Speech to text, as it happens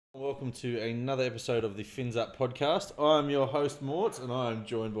Welcome to another episode of the Fins Up podcast. I'm your host, Mort, and I'm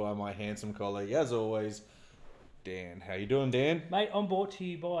joined by my handsome colleague, as always, Dan. How you doing, Dan? Mate, I'm brought to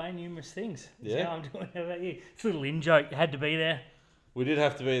you by numerous things. Yeah? How I'm doing. How about you? It's a little in-joke. Had to be there. We did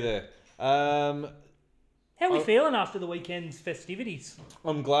have to be there. How are we Oh. feeling after the weekend's festivities?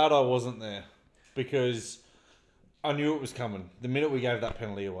 I'm glad I wasn't there because I knew it was coming. The minute we gave that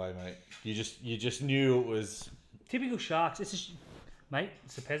penalty away, mate, you just knew it was. Typical Sharks. Mate,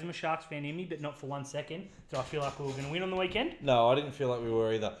 it's a Pessima Sharks fan in me, but not for 1 second. So I feel like we were going to win on the weekend. No, I didn't feel like we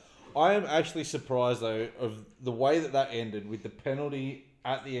were either. I am actually surprised though of the way that ended with the penalty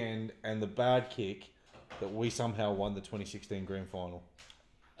at the end and the bad kick that we somehow won the 2016 grand final.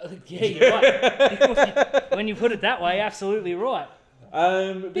 Yeah, you're right. When you put it that way, absolutely right.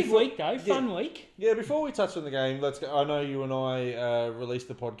 Big week though, fun week. Yeah, before we touch on the game, let's go. I know you and I released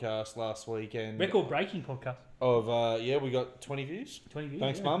the podcast last week and Record-breaking podcast. we got 20 views. 20 views.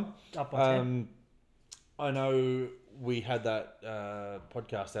 Thanks, yeah. Mum. Up by 10. I know we had that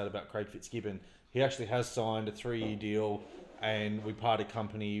podcast out about Craig Fitzgibbon. He actually has signed a 3-year deal, and we parted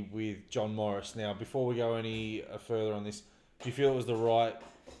company with John Morris. Now, before we go any further on this, do you feel it was the right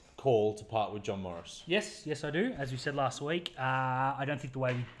call to part with John Morris? Yes, I do. As we said last week, I don't think the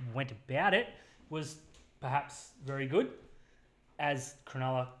way we went about it was perhaps very good. As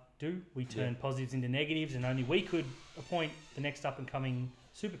Cronulla do, we turned positives into negatives, and only we could appoint the next up-and-coming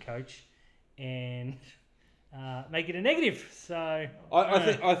super coach and make it a negative. So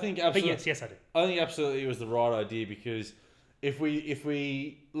I think absolutely. But yes, I do. I think absolutely it was the right idea because if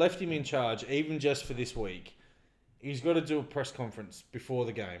we left him in charge, even just for this week, he's got to do a press conference before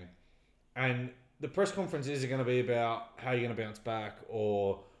the game. And the press conference isn't going to be about how you're going to bounce back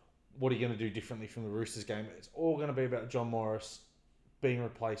or what are you going to do differently from the Roosters game. It's all going to be about John Morris being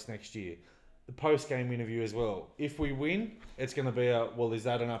replaced next year. The post-game interview as well. If we win, it's going to be is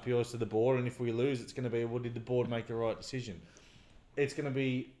that an appeals to the board? And if we lose, it's going to be, did the board make the right decision? It's going to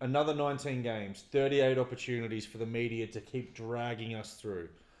be another 19 games, 38 opportunities for the media to keep dragging us through.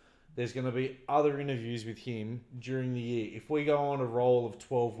 There's going to be other interviews with him during the year. If we go on a roll of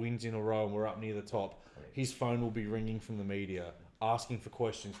 12 wins in a row and we're up near the top, his phone will be ringing from the media, asking for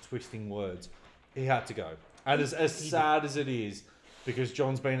questions, twisting words. He had to go. And as sad as it is, because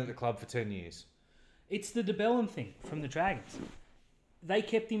John's been at the club for 10 years. It's the DeBellin thing from the Dragons. They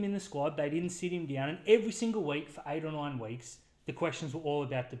kept him in the squad. They didn't sit him down. And every single week for 8 or 9 weeks, the questions were all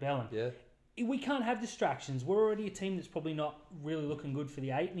about DeBellin. Yeah. We can't have distractions. We're already a team that's probably not really looking good for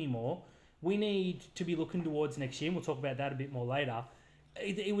the 8 anymore. We need to be looking towards next year, and we'll talk about that a bit more later.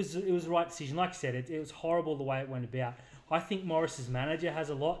 It was the right decision. Like I said, it was horrible the way it went about. I think Morris's manager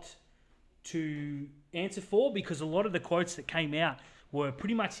has a lot to answer for because a lot of the quotes that came out were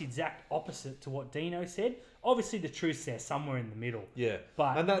pretty much the exact opposite to what Dino said. Obviously, the truth's there somewhere in the middle. Yeah.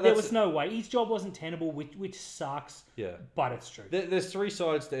 But and there was no way. His job wasn't tenable, which sucks. Yeah. But it's true. There's 3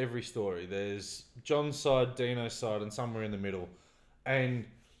 sides to every story. There's John's side, Dino's side, and somewhere in the middle. And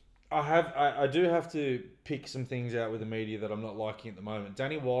I do have to pick some things out with the media that I'm not liking at the moment.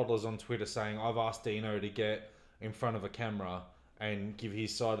 Danny Wilder's on Twitter saying, I've asked Dino to get in front of a camera and give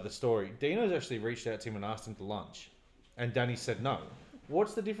his side of the story. Dino's actually reached out to him and asked him to lunch. And Danny said no.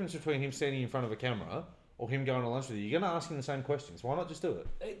 What's the difference between him standing in front of a camera or him going to lunch with you? You're going to ask him the same questions. Why not just do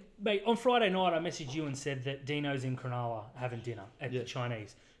it? Mate, on Friday night, I messaged you and said that Dino's in Cronulla having dinner at the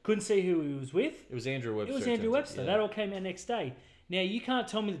Chinese. Couldn't see who he was with. It was Andrew Webster. It was Andrew Webster. That all came out next day. Now, you can't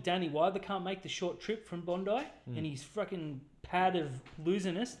tell me that Danny Wilder can't make the short trip from Bondi and he's fucking pad of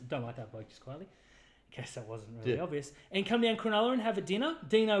loserness. Don't like that bloke, just quietly. In case that wasn't really obvious. And come down Cronulla and have a dinner.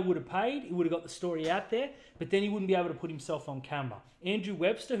 Dino would have paid. He would have got the story out there. But then he wouldn't be able to put himself on camera. Andrew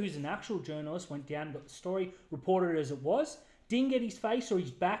Webster, who's an actual journalist, went down and got the story, reported it as it was. Didn't get his face or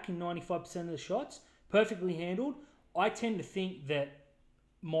his back in 95% of the shots. Perfectly handled. I tend to think that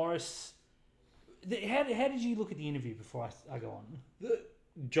Morris... How did you look at the interview before I go on?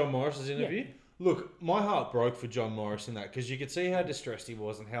 John Morris's interview? Yeah. Look, my heart broke for John Morris in that because you could see how distressed he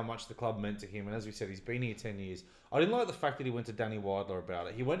was and how much the club meant to him. And as we said, he's been here 10 years. I didn't like the fact that he went to Danny Wilder about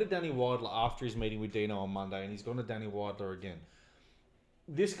it. He went to Danny Wilder after his meeting with Dino on Monday and he's gone to Danny Wilder again.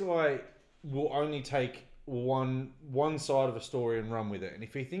 This guy will only take one side of a story and run with it. And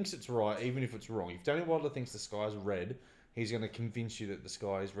if he thinks it's right, even if it's wrong, if Danny Wilder thinks the sky's red, he's going to convince you that the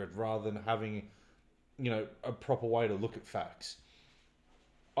sky is red rather than having, a proper way to look at facts.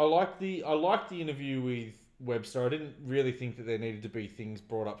 I liked the interview with Webster. I didn't really think that there needed to be things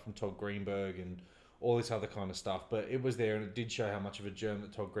brought up from Todd Greenberg and all this other kind of stuff, but it was there and it did show how much of a germ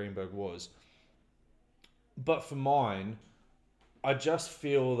that Todd Greenberg was. But for mine, I just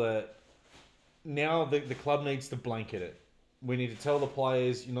feel that now the club needs to blanket it. We need to tell the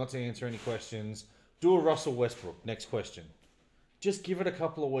players you're not to answer any questions. Do a Russell Westbrook. Next question. Just give it a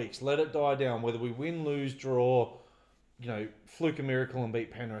couple of weeks. Let it die down. Whether we win, lose, draw, fluke a miracle and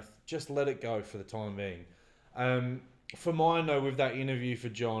beat Penrith, just let it go for the time being. For mine, though, with that interview for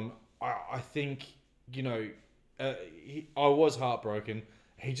John, I think, I was heartbroken.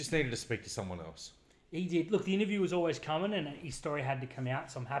 He just needed to speak to someone else. He did. Look, the interview was always coming and his story had to come out,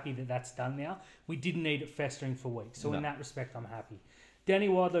 so I'm happy that that's done now. We didn't need it festering for weeks. So in that respect, I'm happy. Danny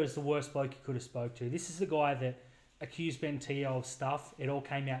Wilder is the worst bloke you could have spoke to. This is the guy that accused Ben Teo of stuff. It all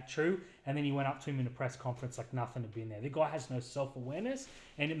came out true, and then he went up to him in a press conference like nothing had been there. The guy has no self-awareness,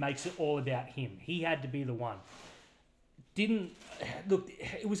 and it makes it all about him. He had to be the one. Look,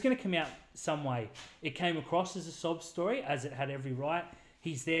 it was going to come out some way. It came across as a sob story, as it had every right.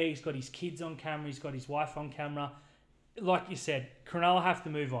 He's there, he's got his kids on camera, he's got his wife on camera. Like you said, Cronulla have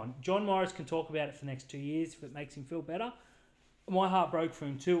to move on. John Morris can talk about it for the next 2 years if it makes him feel better. My heart broke for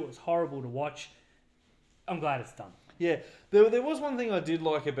him too. It was horrible to watch. I'm glad it's done. Yeah, there was one thing I did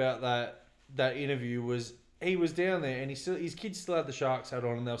like about that interview was he was down there and his kids still had the Sharks hat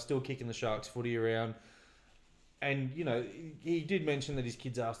on and they were still kicking the Sharks footy around. And, he did mention that his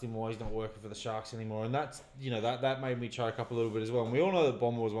kids asked him why he's not working for the Sharks anymore. And that's, that made me choke up a little bit as well. And we all know that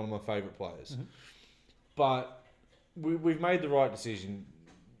Bomber was one of my favourite players. Mm-hmm. But we've made the right decision.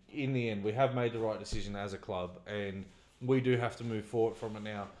 In the end, we have made the right decision as a club. And we do have to move forward from it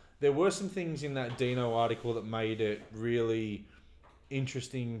now. There were some things in that Dino article that made it really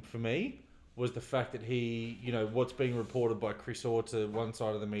interesting for me. Was the fact that he, what's being reported by Chris Orr to one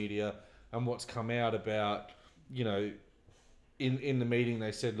side of the media and what's come out about... in the meeting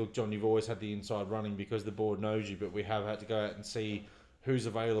they said, look, John, you've always had the inside running because the board knows you, but we have had to go out and see who's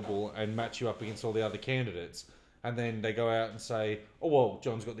available and match you up against all the other candidates. And then they go out and say, oh, well,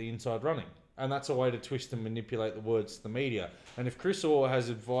 John's got the inside running. And that's a way to twist and manipulate the words to the media. And if Chris Orr has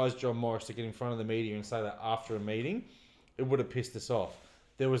advised John Morris to get in front of the media and say that after a meeting, it would have pissed us off.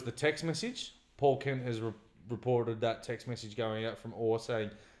 There was the text message. Paul Kent has reported that text message going out from Orr saying,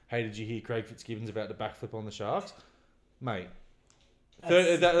 hey, did you hear Craig Fitzgibbon's about to backflip on the Sharks? Mate,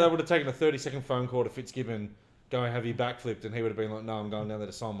 that would have taken a 30-second phone call to Fitzgibbon going, have you backflipped? And he would have been like, no, I'm going down there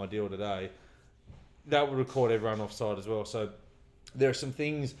to sign my deal today. That would have caught everyone offside as well. So there are some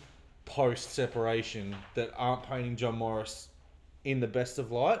things post-separation that aren't painting John Morris in the best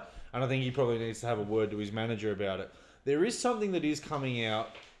of light. And I think he probably needs to have a word to his manager about it. There is something that is coming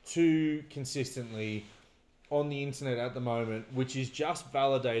out too consistently on the internet at the moment, which is just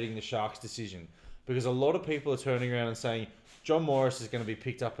validating the Sharks' decision. Because a lot of people are turning around and saying, John Morris is going to be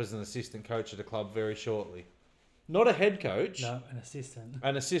picked up as an assistant coach at the club very shortly. Not a head coach. No, an assistant.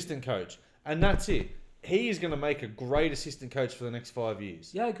 An assistant coach. And that's it. He is going to make a great assistant coach for the next 5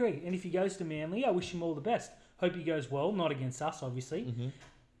 years. Yeah, I agree. And if he goes to Manly, I wish him all the best. Hope he goes well, not against us, obviously. Mm-hmm.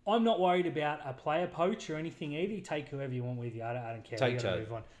 I'm not worried about a player poach or anything either. You take whoever you want with you. I don't care. Take Chad.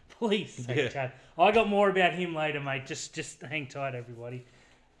 Move on. Please take Chad. I got more about him later, mate. Just hang tight, everybody.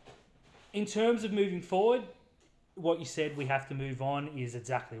 In terms of moving forward, what you said, we have to move on, is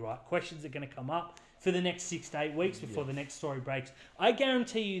exactly right. Questions are going to come up for the next 6 to 8 weeks before the next story breaks. I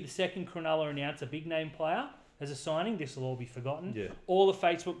guarantee you the second Cronulla announce a big name player as a signing, this will all be forgotten. Yeah. All the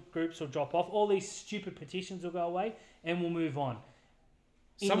Facebook groups will drop off. All these stupid petitions will go away and we'll move on.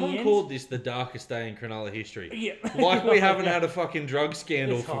 Someone called this the darkest day in Cronulla history. Yeah. Like we haven't had a fucking drug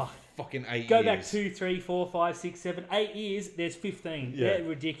scandal for fucking 8 years. Go back 2, 3, 4, 5, 6, 7, 8 years, there's 15. Yeah. They're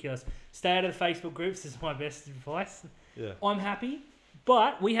ridiculous. Stay out of the Facebook groups is my best advice. Yeah. I'm happy,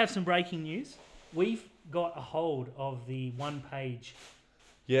 but we have some breaking news. We've got a hold of the one-page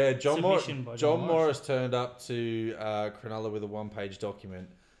John Morris turned up to Cronulla with a one-page document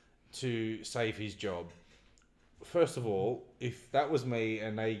to save his job. First of all, if that was me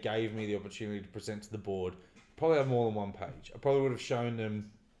and they gave me the opportunity to present to the board, probably have more than one page. I probably would have shown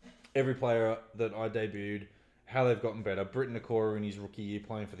them every player that I debuted, how they've gotten better. Britton Nakora in his rookie year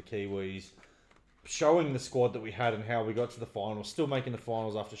playing for the Kiwis, showing the squad that we had and how we got to the finals, still making the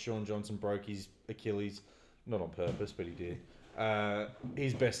finals after Sean Johnson broke his Achilles. Not on purpose, but he did.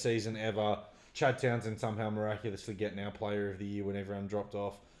 His best season ever. Chad Townsend somehow miraculously getting our player of the year when everyone dropped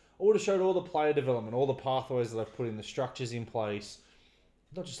off. I would have showed all the player development, all the pathways that I've put in, the structures in place.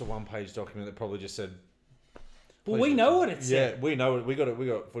 Not just a one-page document that probably just said... Well, we know what it said. Yeah, we know it. We got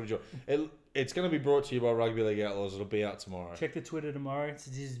footage of it. It's going to be brought to you by Rugby League Outlaws. It'll be out tomorrow. Check the Twitter tomorrow. This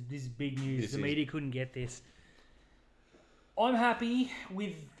is big news. The media couldn't get this. I'm happy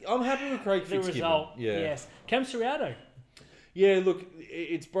with Craig Fitzgibbon. The result. Yeah. Yes. Cam Ciraldo. Yeah, look,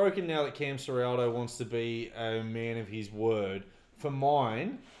 it's broken now that Cam Ciraldo wants to be a man of his word. For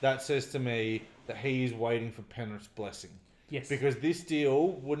mine, that says to me that he is waiting for Penrith's blessing. Yes. Because this deal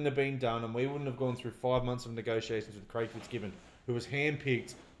wouldn't have been done and we wouldn't have gone through 5 months of negotiations with Craig Fitzgibbon, who was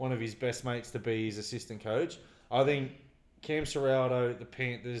handpicked one of his best mates to be his assistant coach. I think Cam Serraldo, the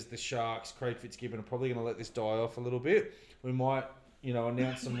Panthers, the Sharks, Craig Fitzgibbon are probably going to let this die off a little bit. We might,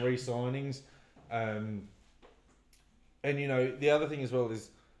 announce some re-signings. And, the other thing as well is,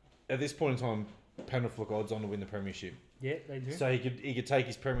 at this point in time, Penrith look odds on to win the premiership. Yeah, they do. So he could take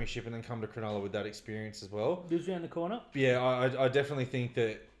his premiership and then come to Cronulla with that experience as well. Lives around the corner. Yeah, I definitely think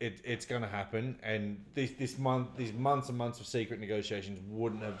that it's going to happen. And these months and months of secret negotiations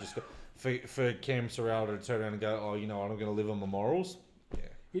wouldn't have just got... For Cam Serraldo to turn around and go, oh, I'm going to live on my morals.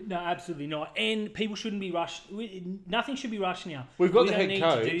 Yeah. No, absolutely not. And people shouldn't be rushed. Nothing should be rushed now. We've got We the don't head need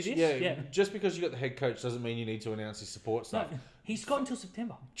coach. to do this. Yeah. Just because you got the head coach doesn't mean you need to announce his support No, stuff. he's got until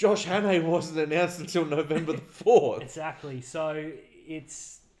September. Josh Hannay wasn't announced until November the 4th. Exactly. So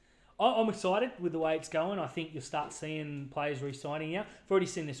I'm excited with the way it's going. I think you'll start seeing players re-signing now. I've already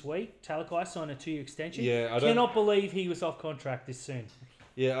seen this week, Talakai signed a 2-year extension. Yeah, cannot believe he was off contract this soon.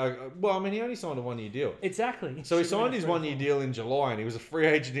 Yeah, he only signed a 1-year deal. Exactly. So he signed his 1-year deal in July and he was a free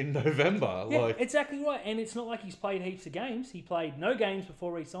agent in November. Yeah, exactly right. And it's not like he's played heaps of games. He played no games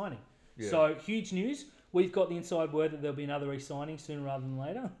before re-signing. Yeah. So, huge news. We've got the inside word that there'll be another re-signing sooner rather than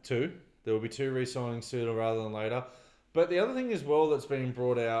later. 2. There will be 2 re-signings sooner rather than later. But the other thing as well that's been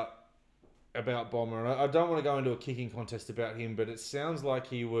brought out about Bomber, and I don't want to go into a kicking contest about him, but it sounds like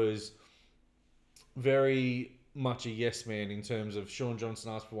he was very much a yes man in terms of Sean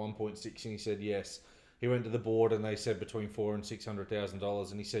Johnson asked for 1.6 and he said yes. He went to the board and they said between $400,000 and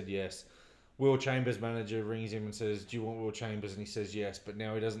 $600,000 and he said yes. Will Chambers' manager rings him and says, do you want Will Chambers? And he says yes, but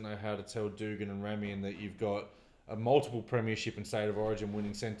now he doesn't know how to tell Dugan and Ramian that you've got a multiple premiership and state of origin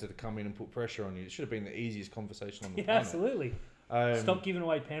winning centre to come in and put pressure on you. It should have been the easiest conversation on the planet. Absolutely. Stop giving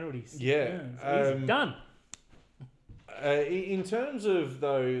away penalties. Yeah. It's easy. Done. In terms of,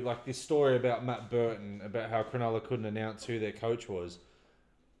 though, like this story about Matt Burton, about how Cronulla couldn't announce who their coach was,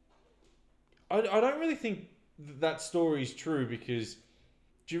 I don't really think that story is true because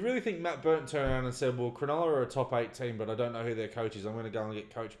do you really think Matt Burton turned around and said, well, Cronulla are a top 8 team, but I don't know who their coach is. I'm going to go and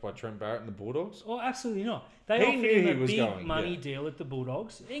get coached by Trent Barrett and the Bulldogs? Oh, absolutely not. They He offered knew him he a was big going, money yeah. deal at the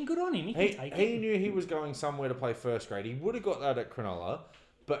Bulldogs, and good on him. He can take He it. knew he was going somewhere to play first grade. He would have got that at Cronulla,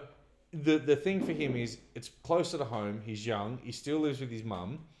 but the thing for him is it's closer to home. He's young. He still lives with his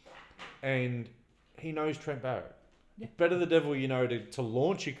mum, and he knows Trent Barrett. Yeah. Better the devil you know to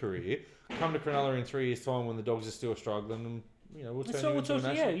launch your career. Come to Cronulla in 3 years' time when the Dogs are still struggling, and we'll turn you into a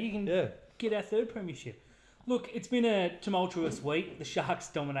national. Yeah, you can get our 3rd premiership. Look, it's been a tumultuous week. The Sharks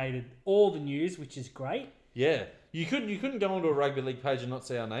dominated all the news, which is great. Yeah, you couldn't go onto a rugby league page and not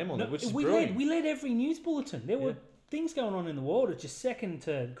see our name on it, which is brilliant. We led every news bulletin. There were things going on in the world. It's just second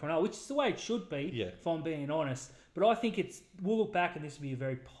to Cronulla, which is the way it should be, if I'm being honest. But I think we'll look back and this will be a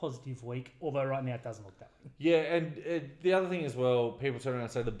very positive week, although right now it doesn't look that way. Yeah, and the other thing as well, people turn around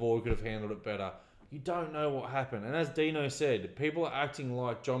and say the board could have handled it better. You don't know what happened. And as Dino said, people are acting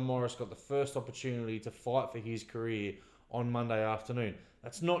like John Morris got the first opportunity to fight for his career on Monday afternoon.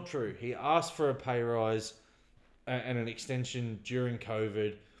 That's not true. He asked for a pay rise and an extension during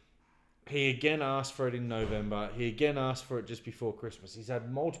COVID. He again asked for it in November. He again asked for it just before Christmas. He's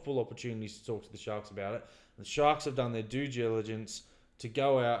had multiple opportunities to talk to the Sharks about it. The Sharks have done their due diligence to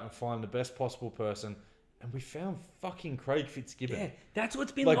go out and find the best possible person. And we found fucking Craig Fitzgibbon. Yeah, that's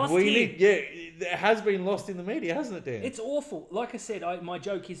what's been lost here. It has been lost in the media, hasn't it, Dan? It's awful. Like I said, my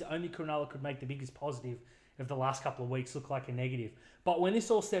joke is only Cronulla could make the biggest positive of the last couple of weeks look like a negative. But when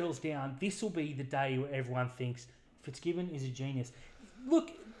this all settles down, this will be the day where everyone thinks Fitzgibbon is a genius.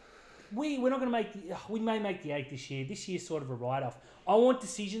 Look, we're not going to we may make the 8 this year. This year's sort of a write-off. I want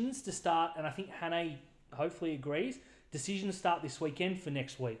decisions to start, and I think Hannay hopefully agrees, decisions start this weekend for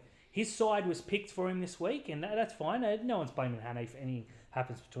next week. His side was picked for him this week, and that's fine. No one's blaming Hannay if anything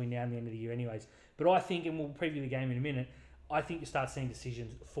happens between now and the end of the year anyways. But I think, and we'll preview the game in a minute, I think you start seeing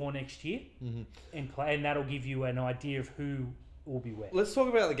decisions for next year and that'll give you an idea of who will be where. Let's talk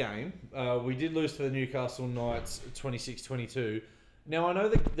about the game. We did lose to the Newcastle Knights 26-22. Now, I know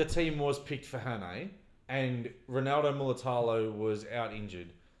that the team was picked for Hannay, and Ronaldo Mulatalo was out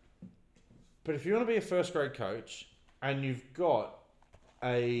injured. But if you want to be a first-grade coach, and you've got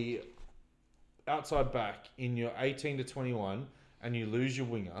a outside back in your 18 to 21 and you lose your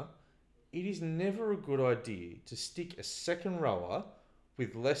winger, it is never a good idea to stick a second rower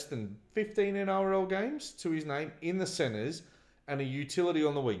with less than 15 NRL games to his name in the centres and a utility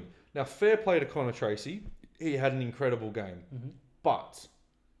on the wing. Now, fair play to Connor Tracy. He had an incredible game. Mm-hmm. But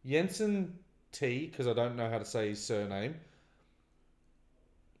Jensen T, because I don't know how to say his surname,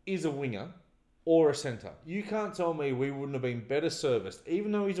 is a winger or a centre. You can't tell me we wouldn't have been better serviced,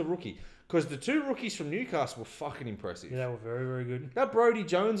 even though he's a rookie. Because the two rookies from Newcastle were fucking impressive. Yeah, they were very, very good. That Brody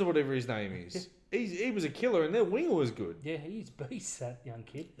Jones or whatever his name is, he was a killer, and their winger was good. Yeah, he's beast, that young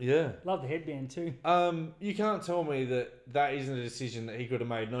kid. Yeah. Love the headband too. You can't tell me that isn't a decision that he could have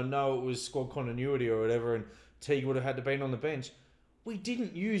made. And I know it was squad continuity or whatever, and Teague would have had to be on the bench. We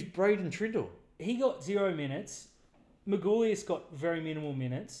didn't use Braden Trindle. He got 0 minutes. Magoulias got very minimal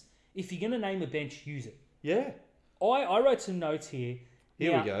minutes. If you're going to name a bench, use it. Yeah. I wrote some notes here.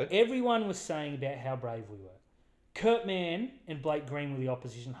 Here we go. Everyone was saying about how brave we were. Kurt Mann and Blake Green were the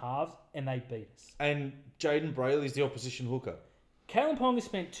opposition halves, and they beat us. And Jaden Brayley's the opposition hooker. Kalen Ponga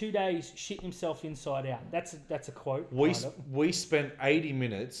spent 2 days shitting himself inside out. That's a quote. We spent 80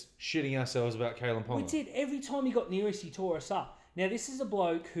 minutes shitting ourselves about Kalen Ponga. We did. Every time he got near us, he tore us up. Now, this is a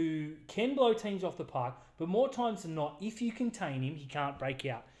bloke who can blow teams off the park, but more times than not, if you contain him, he can't break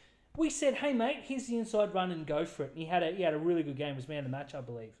out. We said, hey, mate, here's the inside run and go for it. And he had a really good game. He was man of the match, I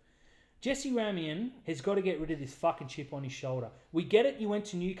believe. Jesse Ramian has got to get rid of this fucking chip on his shoulder. We get it. You went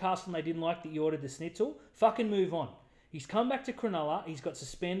to Newcastle and they didn't like that you ordered the schnitzel. Fucking move on. He's come back to Cronulla. He's got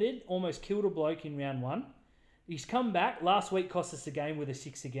suspended. Almost killed a bloke in round 1. He's come back. Last week cost us the game with a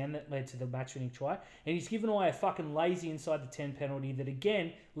 6 again that led to the match-winning try. And he's given away a fucking lazy inside the 10 penalty that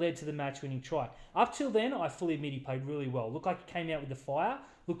again led to the match-winning try. Up till then, I fully admit he played really well. Looked like he came out with the fire.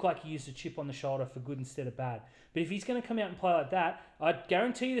 Looked like he used a chip on the shoulder for good instead of bad. But if he's going to come out and play like that, I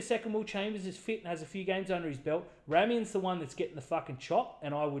guarantee you the second Will Chambers is fit and has a few games under his belt. Ramian's the one that's getting the fucking chop,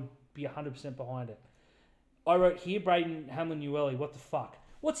 and I would be 100% behind it. I wrote here, Braden Hamlin-Uele, what the fuck?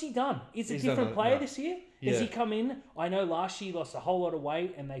 What's he done? Is he a different player this year? Yeah. Has he come in? I know last year he lost a whole lot of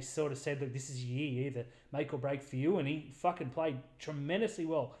weight and they sort of said, look, this is your year, either make or break for you. And he fucking played tremendously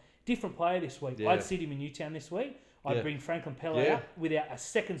well. Different player this week. Yeah. I'd sit him in Newtown this week. I'd bring Franklin Pele out without a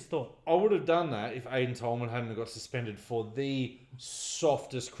second's thought. I would have done that if Aiden Tolman hadn't got suspended for the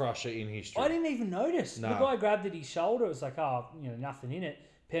softest crusher in history. I didn't even notice. No. The guy grabbed at his shoulder. It was like, nothing in it.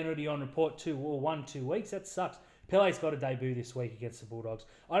 Penalty on report 2 weeks. That sucks. Pele's got a debut this week against the Bulldogs.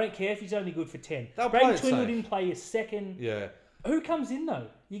 I don't care if he's only good for 10. Braden Trindle didn't play his second. Yeah. Who comes in, though?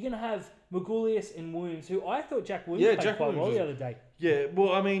 You're going to have Magoulias and Williams, who I thought Jack Williams played quite well the other day. Yeah,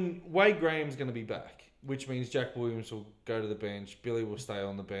 well, I mean, Wade Graham's going to be back, which means Jack Williams will go to the bench. Billy will stay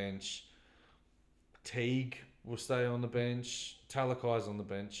on the bench. Teague will stay on the bench. Talakai's on the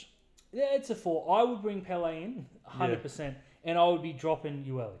bench. Yeah, it's a 4. I would bring Pele in, 100%, and I would be dropping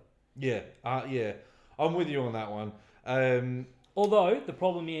Uele. Yeah, I'm with you on that one. Although, the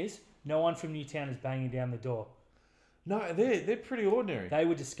problem is, no one from Newtown is banging down the door. No, they're pretty ordinary. They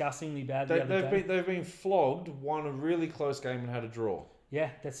were disgustingly bad the other day. They've been flogged, won a really close game and had a draw. Yeah,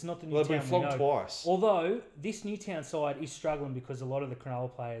 that's not the Newtown Well, they've been flogged we know. twice. Although, this Newtown side is struggling because a lot of the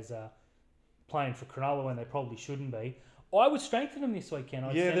Cronulla players are playing for Cronulla when they probably shouldn't be. I would strengthen them this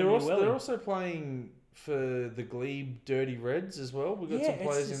weekend. They're also playing for the Glebe Dirty Reds as well. We've got some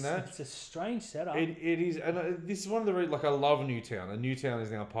players in that. It's a strange setup. It is, and this is one of the reasons. Like, I love Newtown, and Newtown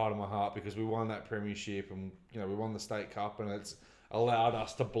is now part of my heart because we won that premiership, and we won the state cup, and it's allowed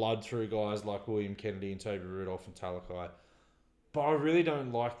us to blood through guys like William Kennedy and Toby Rudolph and Talakai. But I really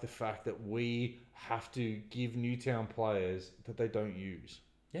don't like the fact that we have to give Newtown players that they don't use.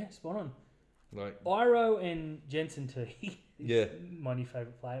 Yeah, spot on. Like Iro and Jensen T. Yeah. My new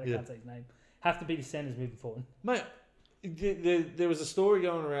favourite player. I can't say his name. Have to be the centres moving forward. Mate, there was a story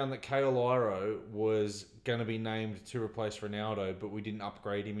going around that Kale Iro was going to be named to replace Ronaldo, but we didn't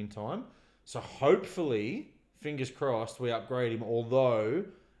upgrade him in time. So hopefully, fingers crossed, we upgrade him, although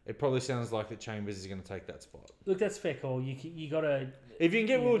it probably sounds like that Chambers is going to take that spot. Look, that's fair call. You got to... If you can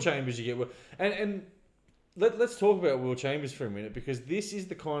get Will Chambers, you get Will. And let's talk about Will Chambers for a minute, because this is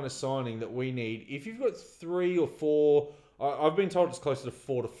the kind of signing that we need. If you've got 3 or 4... I've been told it's closer to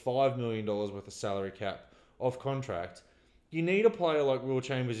 $4 to $5 million worth of salary cap off contract. You need a player like Will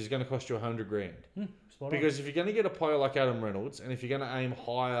Chambers who's going to cost you $100,000. Because if you're going to get a player like Adam Reynolds, and if you're going to aim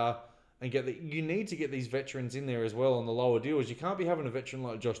higher and you need to get these veterans in there as well on the lower deals. You can't be having a veteran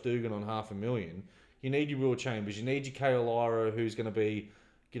like Josh Dugan on $500,000. You need your Will Chambers. You need your Kale Iro, who's going to be,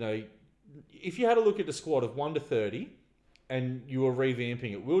 if you had a look at the squad of 1 to 30, and you were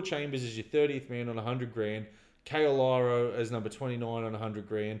revamping it, Will Chambers is your 30th man on $100,000. Kale Iro as number 29 on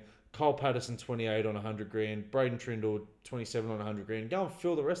 $100,000. Cole Patterson 28 on $100,000. Braden Trindle 27 on $100,000. Go and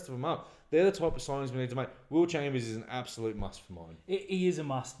fill the rest of them up. They're the type of signings we need to make. Will Chambers is an absolute must for mine. He is a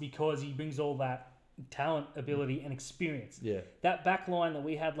must because he brings all that talent, ability, and experience. Yeah. That back line that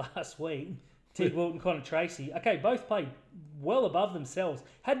we had last week, Teague Wilton, Connor Tracy, okay, both played well above themselves.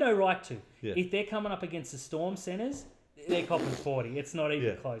 Had no right to. Yeah. If they're coming up against the Storm centres, They're copping 40. It's not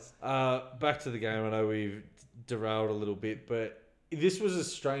even close. Back to the game. I know we've derailed a little bit, but this was a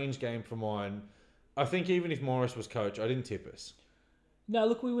strange game for mine. I think even if Morris was coach, I didn't tip us. No,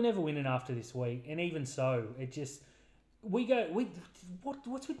 look, we were never winning after this week, and even so, it just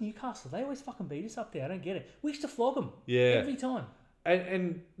what's with Newcastle? They always fucking beat us up there. I don't get it. We used to flog them every time.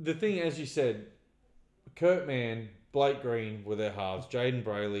 And the thing, as you said, Kurt Mann, Blake Green were their halves. Jaden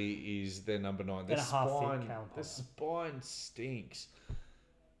Brayley is their number 9. Their spine stinks.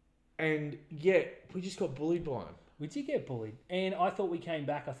 And yet, we just got bullied by him. We did get bullied. And I thought we came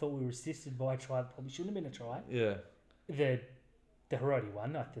back. I thought we were assisted by a try that probably shouldn't have been a try. Yeah. The Hiroti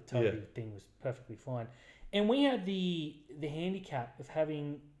one, like the Toby thing, was perfectly fine. And we had the handicap of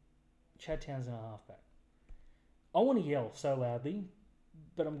having Chad Townsend a halfback. I want to yell so loudly,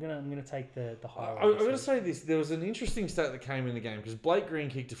 but I'm gonna take the higher. I'm going to say this. There was an interesting stat that came in the game because Blake Green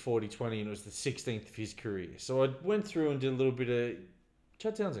kicked a 40-20 and it was the 16th of his career. So I went through and did a little bit of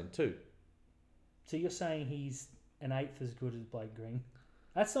Chad Townsend too. So you're saying he's an eighth as good as Blake Green?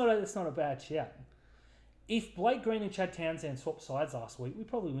 That's not a bad shout. If Blake Green and Chad Townsend swapped sides last week, we'd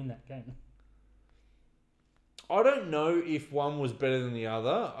probably win that game. I don't know if one was better than the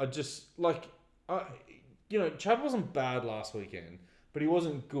other. I just Chad wasn't bad last weekend, but he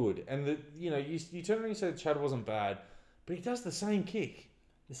wasn't good. And you turn around and say Chad wasn't bad, but he does the same kick.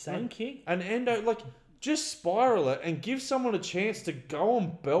 The same kick? And Endo, just spiral it and give someone a chance to go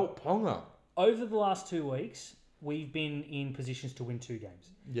on belt Ponga. Over the last 2 weeks, we've been in positions to win 2 games.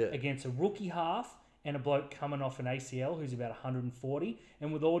 Yeah. Against a rookie half and a bloke coming off an ACL who's about 140.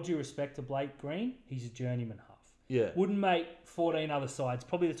 And with all due respect to Blake Green, he's a journeyman half. Yeah. Wouldn't make 14 other sides.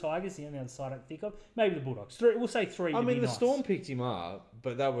 Probably the Tigers, the only other side I can think of. Maybe the Bulldogs. 3, we'll say 3. The Storm picked him up,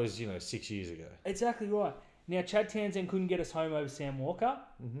 but that was, 6 years ago. Exactly right. Now, Chad Townsend couldn't get us home over Sam Walker.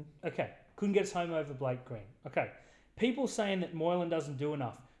 Mm-hmm. Okay. Couldn't get us home over Blake Green. Okay. People saying that Moylan doesn't do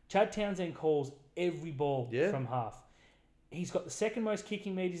enough. Chad Townsend calls every ball from half. He's got the second most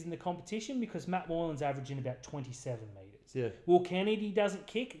kicking metres in the competition because Matt Moylan's averaging about 27 metres. Yeah. Will Kennedy rollins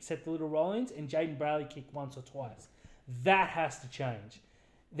kick except the little roll-ins, and Jaden Brayley kicked once or twice. That has to change.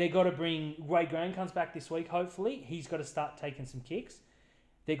 They got to bring Ray Graham comes back this week. Hopefully, he's got to start taking some kicks.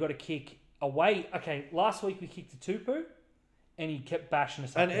 They got to kick away. Okay, last week we kicked to Tupu, and he kept bashing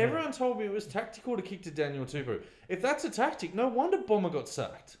us. And everyone told me it was tactical to kick to Daniel Tupu. If that's a tactic, no wonder Bomber got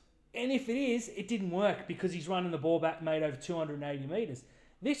sacked. And if it is, it didn't work because he's running the ball back, made over 280 metres.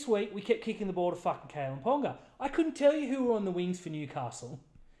 This week, we kept kicking the ball to fucking Kalen Ponga. I couldn't tell you who were on the wings for Newcastle.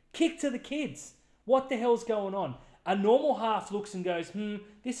 Kick to the kids. What the hell's going on? A normal half looks and goes,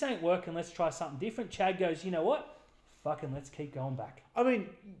 this ain't working, let's try something different. Chad goes, you know what? Fucking let's keep going back. I mean,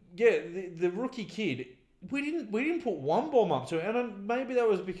 yeah, the rookie kid, we didn't put one bomb up to it, and maybe that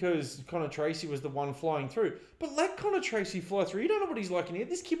was because Connor Tracy was the one flying through. But let Connor Tracy fly through. You don't know what he's like in here.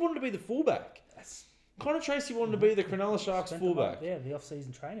 This kid wanted to be the fullback. Connor Tracy wanted to be the Cronulla Sharks fullback. The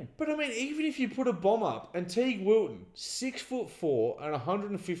off-season training. But I mean, even if you put a bomb up and Teague Wilton, 6'4" and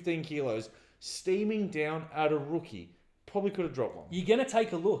 115 kilos, steaming down at a rookie, probably could have dropped one. You're going to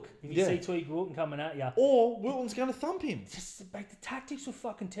take a look if you see Teague Wilton coming at you. Or Wilton's going to thump him. The tactics were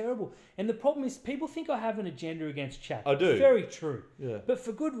fucking terrible. And the problem is people think I have an agenda against Chad. I do. Very true. Yeah. But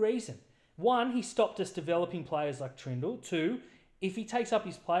for good reason. 1, he stopped us developing players like Trindle. 2, if he takes up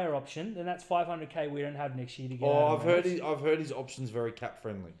his player option, then that's $500K we don't have next year to get out of I've heard his option's very cap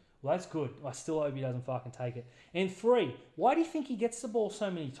friendly. Well, that's good. I still hope he doesn't fucking take it. And 3, why do you think he gets the ball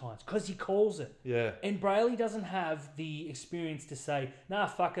so many times? Because he calls it. Yeah. And Brayley doesn't have the experience to say, nah,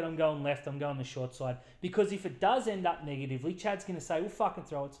 fuck it, I'm going left, I'm going the short side. Because if it does end up negatively, Chad's going to say, well, fucking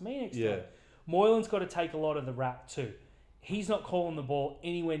throw it to me next time. Moylan's got to take a lot of the rap too. He's not calling the ball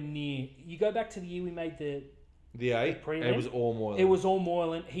anywhere near. You go back to the year we made the 8, prelim. It was all Moylan. It was all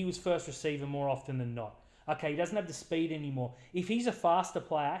Moylan. He was first receiver more often than not. Okay, he doesn't have the speed anymore. If he's a faster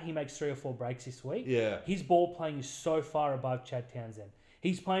player, he makes 3 or 4 breaks this week. Yeah. His ball playing is so far above Chad Townsend.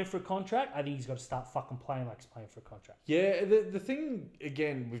 He's playing for a contract. I think he's got to start fucking playing like he's playing for a contract. Yeah, the thing,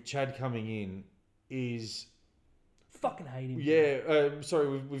 again, with Chad coming in is... Fucking hate him. Yeah,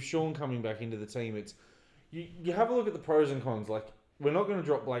 with Sean coming back into the team, it's... You have a look at the pros and cons. Like, we're not going to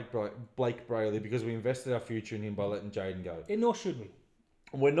drop Blake Brayley because we invested our future in him by letting Jaden go. And nor should we.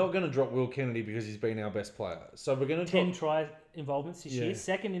 We're not going to drop Will Kennedy because he's been our best player. So we're going to 10 try involvements this year.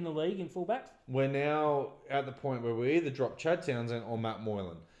 Second in the league in fullbacks. We're now at the point where we either drop Chad Townsend or Matt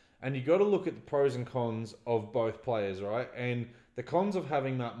Moylan. And you got to look at the pros and cons of both players, right? And the cons of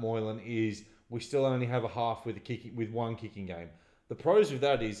having Matt Moylan is we still only have a half with one kicking game. The pros of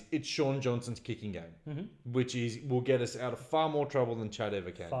that is it's Sean Johnson's kicking game, which will get us out of far more trouble than Chad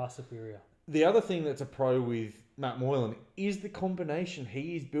ever can. Far superior. the other thing that's a pro with Matt Moylan is the combination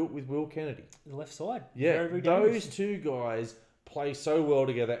he is built with Will Kennedy. The left side. Yeah, Very, very those dangerous. two guys play so well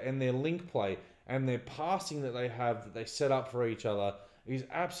together, and their link play and their passing that they have that they set up for each other is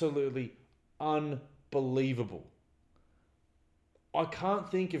absolutely unbelievable. I can't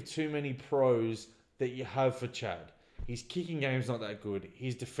think of too many pros that you have for Chad. His kicking game's not that good.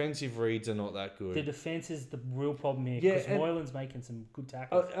 His defensive reads are not that good. The defence is the real problem here Yeah, because and- Moylan's making some good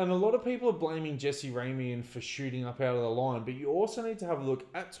tackles. And a lot of people are blaming Jesse Ramian for shooting up out of the line, but you also need to have a look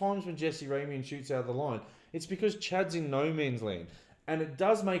at times when Jesse Ramian shoots out of the line. It's because Chad's in no man's land. And it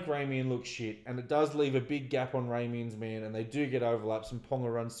does make Ramian look shit, and it does leave a big gap on Ramian's man, and they do get overlaps, and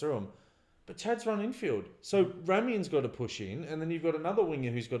Ponga runs through them. But Chad's run infield. So Ramian's got to push in, and then you've got another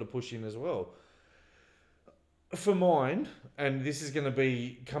winger who's got to push in as well. For mine, and this is going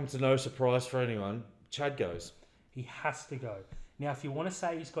to come to no surprise for anyone, Chad goes. He has to go. Now, if you want to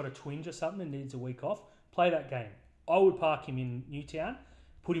say he's got a twinge or something and needs a week off, play that game. I would park him in Newtown,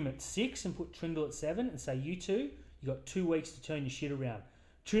 put him at 6 and put Trindle at 7 and say, you two, you got 2 weeks to turn your shit around.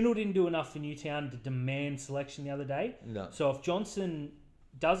 Trindle didn't do enough for Newtown to demand selection the other day. No. So if Johnson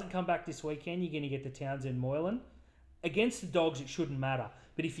doesn't come back this weekend, you're going to get the Townsend Moylan. Against the Dogs, it shouldn't matter.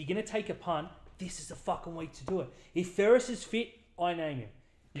 But if you're going to take a punt, this is the fucking week to do it. If Ferris is fit, I name him.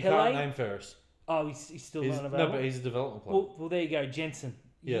 You Pele, can't name Ferris. oh, he's still He's, not no, available. but he's a development player. Well, there you go, Jensen.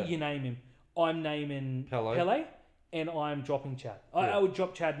 Yeah. You name him. I'm naming Pele. and I'm dropping Chad. Yeah. I would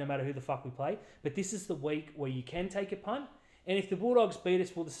drop Chad no matter who the fuck we play. But this is the week where you can take a punt. And if the Bulldogs beat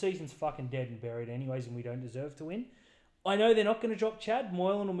us, well, the season's fucking dead and buried anyways, and we don't deserve to win. I know they're not going to drop Chad.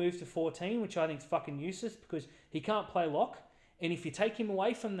 Moylan will move to 14, which I think is fucking useless because he can't play lock. And if you take him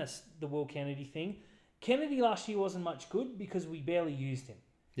away from the Will Kennedy thing, Kennedy last year wasn't much good because we barely used him.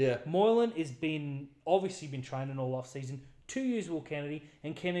 Yeah. Moylan has obviously been training all off season. 2 years Will Kennedy,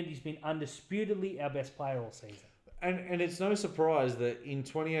 and Kennedy's been undisputedly our best player all season. And it's no surprise that in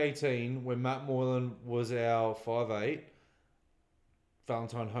 2018, when Matt Moylan was our 5'8",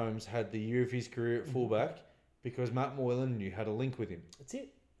 Valentine Holmes had the year of his career at fullback because Matt Moylan knew how to link with him. That's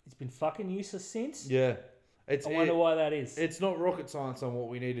it. It's been fucking useless since. Yeah. I wonder why that is. It's not rocket science on what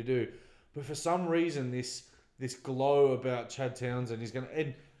we need to do. But for some reason, this glow about Chad Townsend is going to...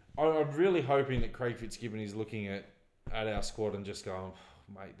 And I'm really hoping that Craig Fitzgibbon is looking at our squad and just going,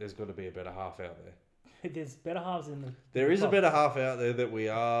 mate, there's got to be a better half out there. There's better halves in the... There is a better half out there that we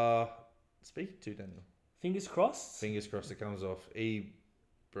are speaking to, Daniel. Fingers crossed. Fingers crossed it comes off.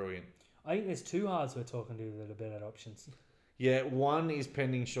 Brilliant. I think there's 2 halves we're talking to that are better options. Yeah, one is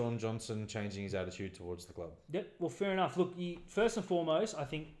pending Sean Johnson changing his attitude towards the club. Yep, well, fair enough. Look, first and foremost, I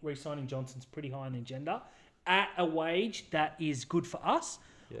think re-signing Johnson's pretty high on the agenda at a wage that is good for us.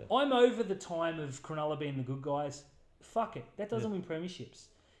 Yeah. I'm over the time of Cronulla being the good guys. Fuck it. That doesn't win premierships.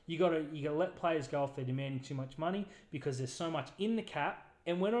 You gotta let players go if they're demanding too much money because there's so much in the cap,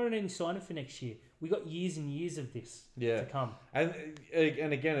 and we're not only signing for next year. We got years and years of this to come. And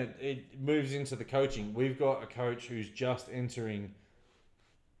again, it moves into the coaching. We've got a coach who's just entering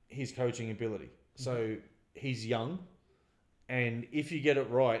his coaching ability. So he's young, and if you get it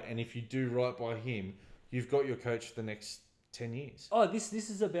right, and if you do right by him, you've got your coach for the next 10 years. Oh, this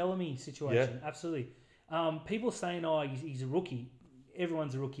is a Bellamy situation. Yeah. Absolutely. People saying, he's a rookie.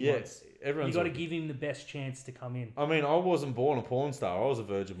 Everyone's a rookie once. Everyone's. You got to give him the best chance to come in. I mean, I wasn't born a porn star. I was a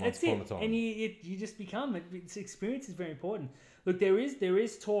virgin once upon a time. And you just become it. It's experience is very important. Look, there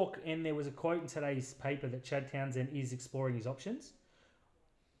is talk, and there was a quote in today's paper that Chad Townsend is exploring his options.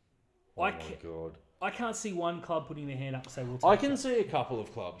 Oh my God. I can't see one club putting their hand up and say we'll take I can Chad. see a couple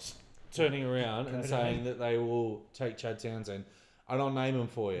of clubs turning around and saying that they will take Chad Townsend, and I'll name them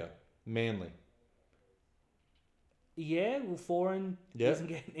for you. Manly. Yeah, well, Foran doesn't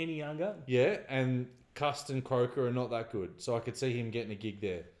get any younger. Yeah, and Cust and Croker are not that good, so I could see him getting a gig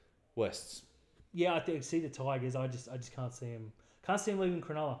there. Wests. Yeah, I see the Tigers. I just can't see him. Can't see him leaving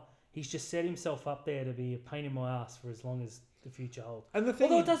Cronulla. He's just set himself up there to be a pain in my ass for as long as the future holds. And the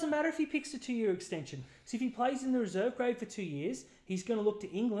thing Although it doesn't matter if he picks a 2-year extension. So if he plays in the reserve grade for 2 years, he's going to look to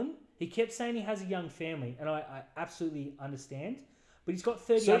England. He kept saying he has a young family, and I absolutely understand. But he's got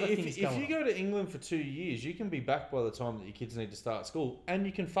 30 other things going on. If you go to England for 2 years, you can be back by the time that your kids need to start school, and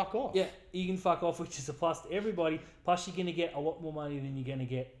you can fuck off. Yeah, you can fuck off, which is a plus to everybody. Plus, you're going to get a lot more money than you're going to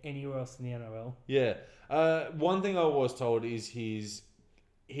get anywhere else in the NRL. Yeah. One thing I was told is his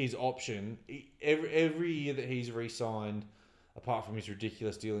option, every year that he's re-signed, apart from his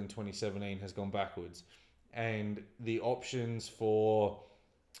ridiculous deal in 2017, has gone backwards. And the options for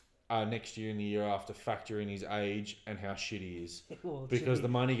next year and the year after factor in his age and how shit he is. Well, because the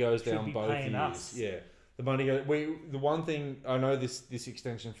money goes down be both paying years. us. Yeah. The money goes. The one thing I know, this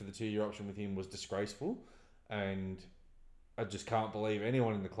extension for the 2-year option with him was disgraceful, and I just can't believe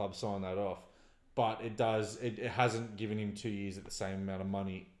anyone in the club signed that off. But it does. It hasn't given him 2 years at the same amount of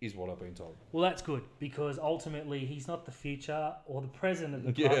money, is what I've been told. Well, that's good because ultimately he's not the future or the present of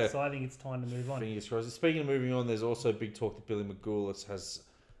the club, so I think it's time to move on. Fingers crossed. Speaking of moving on, there's also big talk that Billy Magoulis has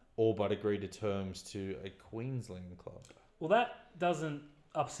all but agreed to terms to a Queensland club. Well, that doesn't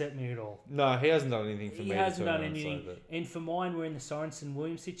upset me at all. No, he hasn't done anything for me. He hasn't done around, anything. And for mine, we're in the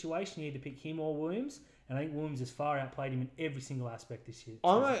Sorensen-Williams situation. You either pick him or Williams. And I think Williams has far outplayed him in every single aspect this year.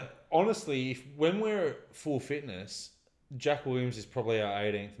 Honestly, when we're at full fitness, Jack Williams is probably our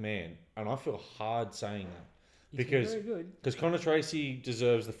 18th man. And I feel hard saying that. He's been very good. Because Connor Tracy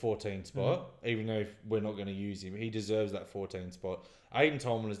deserves the 14 spot, even though we're not going to use him. He deserves that 14 spot. Aiden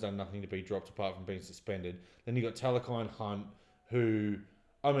Tolman has done nothing to be dropped apart from being suspended. Then you got Talakai and Hunt, who,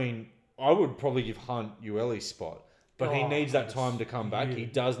 I mean, I would probably give Hunt Ueli's spot. But he needs that time to come back. He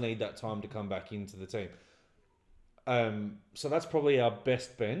does need that time to come back into the team. So that's probably our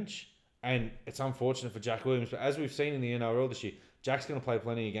best bench. And it's unfortunate for Jack Williams. But as we've seen in the NRL this year, Jack's going to play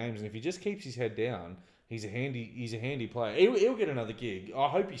plenty of games. And if he just keeps his head down, he's a handy player. He'll get another gig. I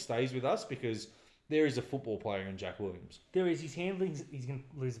hope he stays with us because there is a football player in Jack Williams. There is. His handling's... He's going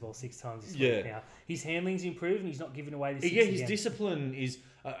to lose the ball 6 times this week now. His handling's improved and he's not giving away the 6 his discipline is...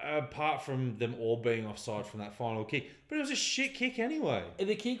 apart from them all being offside from that final kick. But it was a shit kick anyway.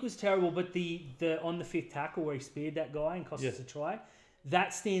 The kick was terrible, but the on the 5th tackle where he speared that guy and cost us a try,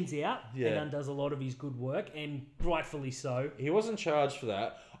 that stands out and undoes a lot of his good work, and rightfully so. He wasn't charged for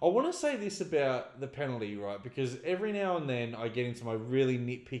that. I want to say this about the penalty, right? Because every now and then I get into my really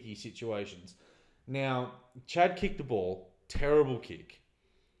nitpicky situations. Now, Chad kicked the ball. Terrible kick.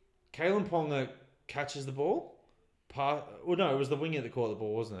 Kalen Ponga catches the ball. Well, no, it was the winger that caught the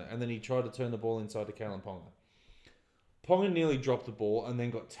ball, wasn't it? And then he tried to turn the ball inside to Kalen Ponga. Ponga nearly dropped the ball and then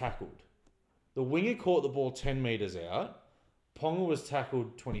got tackled. The winger caught the ball 10 metres out. Ponga was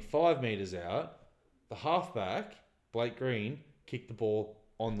tackled 25 metres out. The halfback, Blake Green, kicked the ball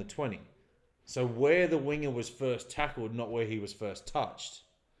on the 20. So where the winger was first tackled, not where he was first touched.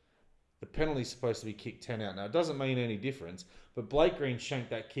 The penalty's supposed to be kicked 10 out. Now, it doesn't mean any difference, but Blake Green shanked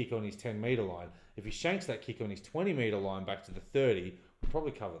that kick on his 10-metre line. If he shanks that kick on his 20-metre line back to the 30, we'll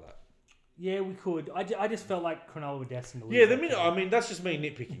probably cover that. Yeah, we could. I just felt like Cronulla were destined to lose. Yeah, the minute... I mean, that's just me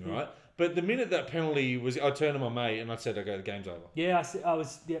nitpicking, right? But the minute that penalty was... I turned to my mate and I said, okay, the game's over. Yeah, I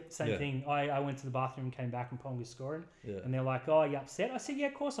was... Yep, same thing. I went to the bathroom and came back and Pong was scoring. Yeah. And they're like, oh, you upset? I said, yeah,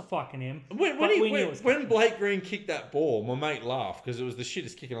 of course I fucking am. When Blake Green kicked that ball, my mate laughed because it was the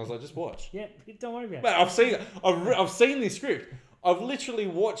shittest kick and I was like, just watch. Yeah, don't worry about it. Mate, I've seen it. I've seen this script. I've literally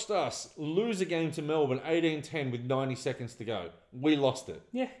watched us lose a game to Melbourne 18-10 with 90 seconds to go. We lost it.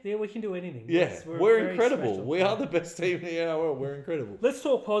 Yeah, we can do anything. Yeah, we're incredible. We are the best team in the NRL. We're incredible. Let's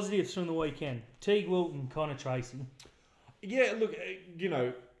talk positives from the weekend. Teague Wilton, Connor Tracy. Yeah, look,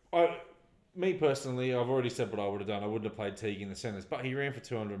 me personally, I've already said what I would have done. I wouldn't have played Teague in the centres, but he ran for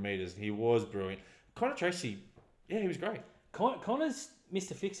 200 metres and he was brilliant. Connor Tracy, he was great. Connor's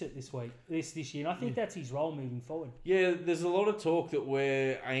Mr. Fix-It this year, and I think that's his role moving forward. Yeah, there's a lot of talk that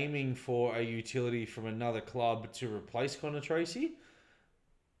we're aiming for a utility from another club to replace Connor Tracy.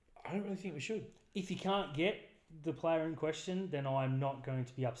 I don't really think we should. If you can't get the player in question, then I'm not going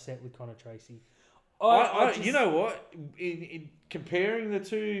to be upset with Connor Tracy. You know what? In comparing the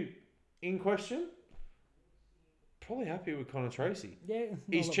two in question, probably happy with Connor Tracy. Yeah,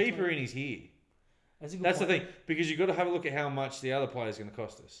 he's cheaper and he's here. That's the thing, because you've got to have a look at how much the other player is going to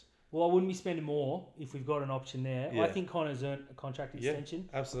cost us. Well, I wouldn't be spending more if we've got an option there. Yeah. I think Connor's earned a contract extension.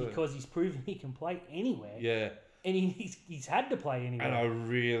 Absolutely. Because he's proven he can play anywhere. Yeah. And he's had to play anywhere. And I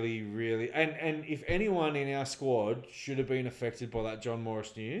really... And if anyone in our squad should have been affected by that John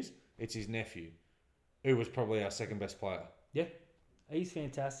Morris news, it's his nephew, who was probably our second best player. Yeah. He's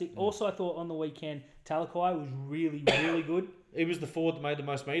fantastic. Also, I thought on the weekend, Talakai was really, really good. He was the forward that made the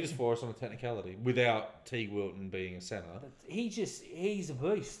most metres for us on a technicality, without Teague Wilton being a centre. He's a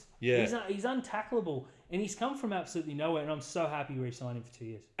beast. Yeah. He's untackleable, and he's come from absolutely nowhere, and I'm so happy we signed him for 2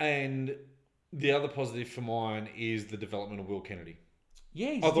 years. And the other positive for mine is the development of Will Kennedy.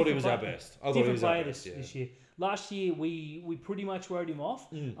 Yeah, I thought he was our best. Different player this year. Last year, we pretty much wrote him off.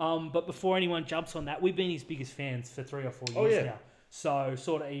 But before anyone jumps on that, we've been his biggest fans for 3 or 4 years now. So,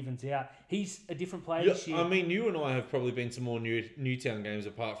 sort of evens out. He's a different player this year. I mean, you and I have probably been to more Newtown games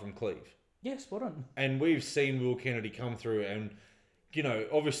apart from Cleve. Yeah, spot on. And we've seen Will Kennedy come through and,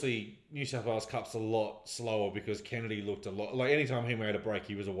 obviously New South Wales Cup's a lot slower because Kennedy looked a lot... Like, anytime he made a break,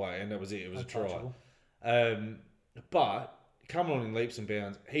 he was away and that was it. It was a try. But coming on in leaps and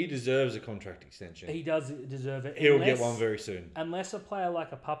bounds. He deserves a contract extension. He does deserve it. He'll get one very soon. Unless a player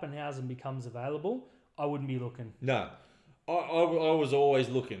like a Pappenhausen becomes available, I wouldn't be looking. No. I was always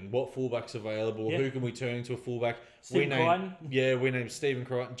looking. What fullback's available? Yeah. Who can we turn into a fullback? Stephen Crichton. We named Stephen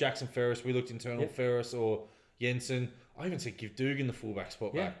Crichton. Jackson Ferris. We looked internal Ferris or Jensen. I even said give Dugan the fullback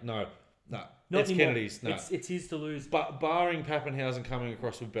spot back. No. Not It's anymore. Kennedy's. No. It's his to lose. But barring Pappenhausen coming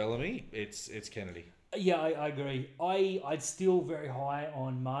across with Bellamy, it's Kennedy. Yeah, I agree. I'd still very high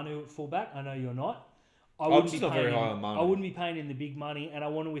on Manu at fullback. I know you're not. I'm just not very high on Manu. I wouldn't be paying in the big money, and I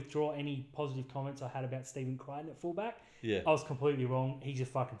want to withdraw any positive comments I had about Stephen Crichton at fullback. Yeah. I was completely wrong. He's a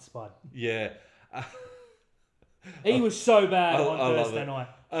fucking spud. Yeah. He was so bad I on love Thursday it. night.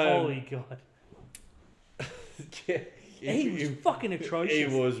 Holy God. Yeah. He was fucking atrocious. He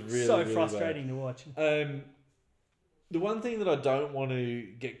was really, so really frustrating to watch. The one thing that I don't want to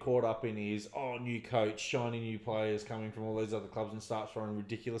get caught up in is, new coach, shiny new players coming from all these other clubs and start throwing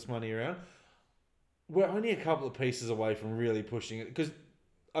ridiculous money around. We're only a couple of pieces away from really pushing it. Because,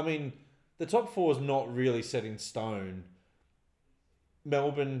 I mean, the top four is not really set in stone.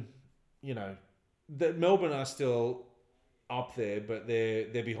 Melbourne, Melbourne are still up there, but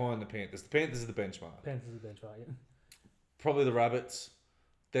they're behind the Panthers. The Panthers are the benchmark. Panthers are the benchmark, yeah. Probably the Rabbits,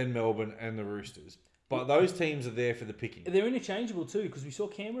 then Melbourne and the Roosters. But those teams are there for the picking. They're interchangeable too, because we saw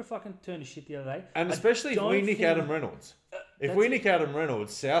Canberra fucking turn to shit the other day. And especially if we nick Adam Reynolds. If we nick Adam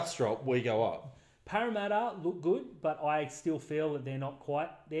Reynolds, South drop, we go up. Parramatta look good, but I still feel that they're not quite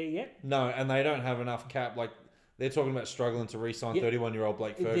there yet. No, and they don't have enough cap. Like, they're talking about struggling to re-sign 31-year-old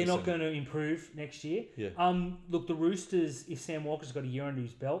Blake Ferguson. They're not going to improve next year. Yeah. Look, the Roosters, if Sam Walker's got a year under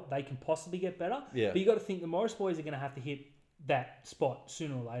his belt, they can possibly get better. Yeah. But you got to think the Morris boys are going to have to hit that spot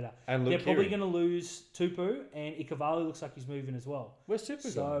sooner or later. And they're Luke probably Keary. going to lose Tupu, and Ikavali looks like he's moving as well. Where's Tupu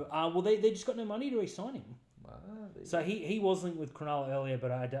So, they just got no money to re-sign him. So he was linked with Cronulla earlier,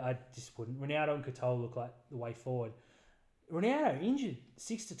 but I just wouldn't. Ronaldo and Katoa look like the way forward. Ronaldo injured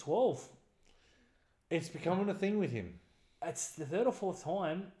 6 to 12. It's becoming a thing with him. It's the third or fourth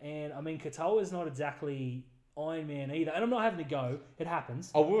time, and I mean Katoa is not exactly Iron Man either. And I'm not having to go. It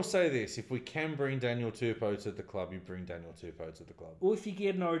happens. I will say this: if we can bring Daniel Tupou to the club, you bring Daniel Tupou to the club. Well, if you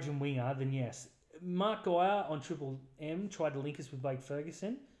get an Origin winger, then yes. Mark Geyer on Triple M tried to link us with Blake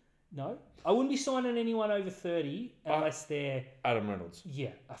Ferguson. No, I wouldn't be signing anyone over 30 unless they're Adam Reynolds. yeah.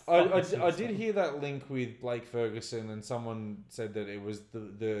 I did hear that link with Blake Ferguson, and someone said that it was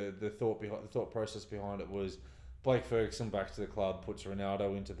the thought process behind it was Blake Ferguson back to the club, puts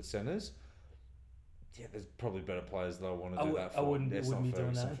Ronaldo into the centres. Yeah, there's probably better players that I want to do that for. I wouldn't It's be not doing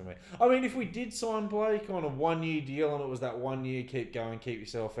Ferguson that for me. I mean, if we did sign Blake on a 1-year deal and it was that 1 year, keep going, keep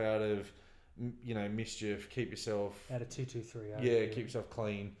yourself out of mischief, keep yourself out of 2-2-3. yeah, keep yourself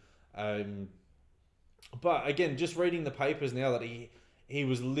clean. But again, just reading the papers now that he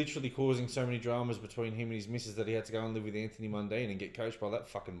was literally causing so many dramas between him and his missus that he had to go and live with Anthony Mundine and get coached by that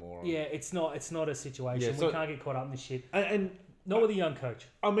fucking moron. Yeah, it's not a situation. Yeah, we can't get caught up in this shit. And Not with a young coach.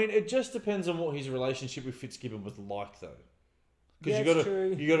 I mean, it just depends on what his relationship with Fitzgibbon was like, though. Because Yeah,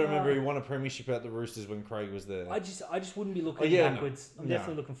 you got to remember he won a premiership at the Roosters when Craig was there. I just wouldn't be looking no. backwards. I'm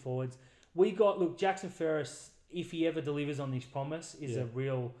definitely looking forwards. Jackson Ferris, if he ever delivers on this promise, is a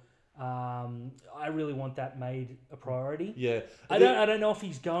real. I really want that made a priority. Yeah, I don't know if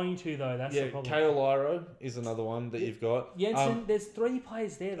he's going to though. That's the problem. Kale Lyro is another one that you've got. Jensen, there's 3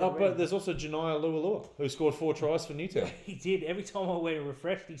 players there. But there's also Janiah Lualua, who scored 4 tries for Newtown. He did. Every time I went to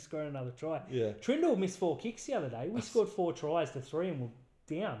refresh, he scored another try. Yeah. Trindle missed 4 kicks the other day. We scored 4 tries to 3 and we're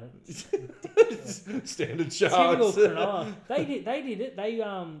down. Standard Typical charts. Cronulla. They did it.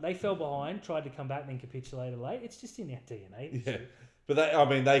 They fell behind, tried to come back, then capitulated late. It's just in our DNA. Yeah. But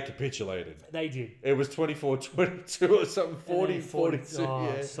they capitulated. They did. It was 24-22 or something, 40-42. Oh,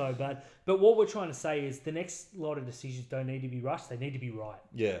 yeah. so bad. But what we're trying to say is the next lot of decisions don't need to be rushed. They need to be right.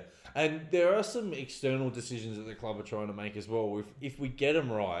 Yeah. And there are some external decisions that the club are trying to make as well. If we get them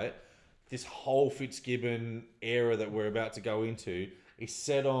right, this whole Fitzgibbon era that we're about to go into is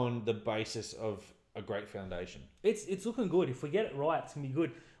set on the basis of a great foundation. It's looking good. If we get it right, it's going to be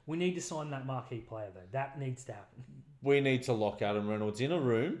good. We need to sign that marquee player, though. That needs to happen. We need to lock Adam Reynolds in a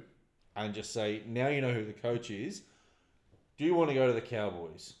room and just say, now you know who the coach is. Do you want to go to the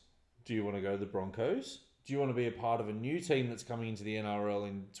Cowboys? Do you want to go to the Broncos? Do you want to be a part of a new team that's coming into the NRL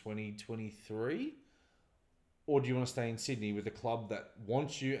in 2023? Or do you want to stay in Sydney with a club that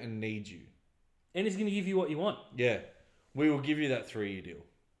wants you and needs you? And it's going to give you what you want. Yeah. We will give you that 3-year deal.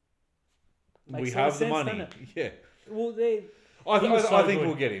 Makes we a lot have of the sense, money. doesn't it? Yeah. Well, I think so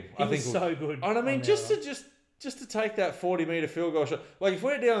we'll get him. He was so good. And I mean, on just there, to just to take that 40-metre field goal shot. Like, if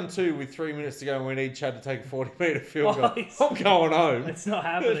we're down 2 with 3 minutes to go and we need Chad to take a 40-metre field goal, I'm going home. It's not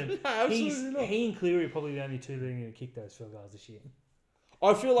happening. No, absolutely not. He and Cleary are probably the only two that are going to kick those field goals this year.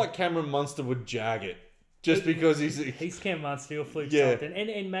 I feel like Cameron Munster would jag it. Just because He's Cam Munster, he'll fluke Yeah. something.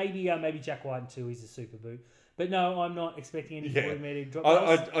 And maybe Jack White too, he's a super boot. But no, I'm not expecting any Yeah. 40-metre drop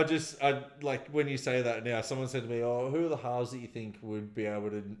goals. I like when you say that now, someone said to me, "Oh, who are the halves that you think would be able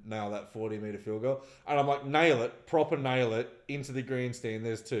to nail that 40-metre field goal?" And I'm like, nail it, proper nail it, into the grandstand.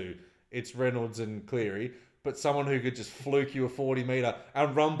 There's two. It's Reynolds and Cleary. But someone who could just fluke you a 40-metre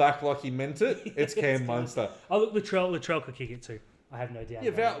and run back like he meant it, it's Cam Munster. Oh, look, Latrell could kick it too. I have no doubt.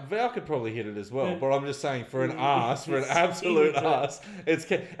 Yeah, Val could probably hit it as well. Yeah. But I'm just saying, for an arse, for an He absolute would do it. arse, it's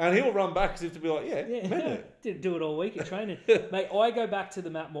Cam. And he'll run back as if to be like, yeah. meant it. Didn't do it all week at training. Mate, I go back to the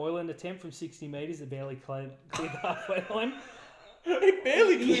Matt Moylan attempt from 60 metres that barely cleared the halfway line. He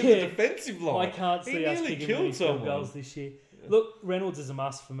barely cleared Yeah. the defensive line. I can't He see us nearly kicking killed many field someone. goals this year. Look, Reynolds is a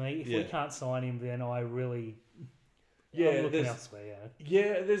must for me. If we Yeah. can't sign him, then I really... Yeah, I'm looking there's- elsewhere,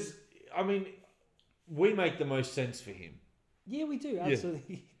 yeah. Yeah, I mean, we make the most sense for him. Yeah, we do,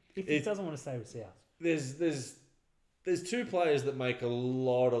 absolutely. If he doesn't want to stay with South. There's two players that make a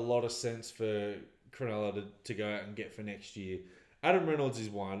lot of sense for Cronulla to go out and get for next year. Adam Reynolds is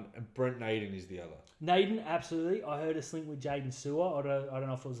one, and Brent Naden is the other. Naden, absolutely. I heard us link with Jaden Sewer. I don't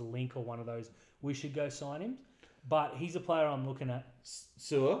know if it was a link or one of those. We should go sign him. But he's a player I'm looking at.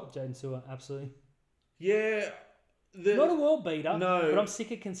 Sewer? Jaden Sewer, absolutely. Yeah. Not a world beater, No. but I'm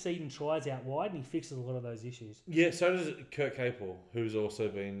sick of conceding tries out wide, and he fixes a lot of those issues. Yeah, so does Kurt Capel, who's also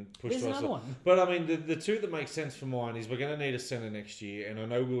been pushed There's to us. another one. But I mean, the two that make sense for mine is we're going to need a centre next year, and I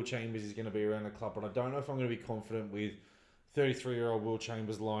know Will Chambers is going to be around the club, but I don't know if I'm going to be confident with 33-year-old Will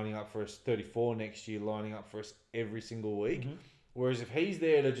Chambers lining up for us, 34 next year, lining up for us every single week. Mm-hmm. Whereas if he's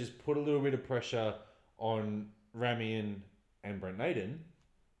there to just put a little bit of pressure on Ramian and Brent Naden,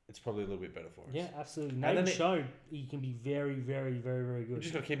 it's probably a little bit better for us. Yeah, absolutely. And Naden then showed he can be very, very, very, very We good.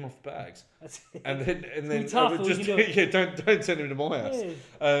 just got to keep him off the bags. That's And then tough, but we just can do it. yeah, don't send him to my house.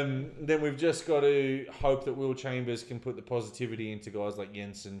 Yeah. Then we've just got to hope that Will Chambers can put the positivity into guys like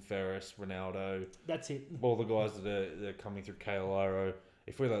Jensen, Ferris, Ronaldo, That's it. all the guys that are coming through KLIRO.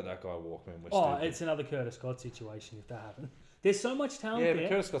 If we let that guy walk, man, we're Oh, stupid. it's another Curtis Scott situation if that happened. There's so much talent Yeah, there. but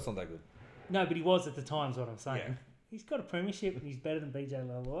Curtis Scott's not that good. No, but he was at the time, is what I'm saying. Yeah. He's got a premiership and he's better than BJ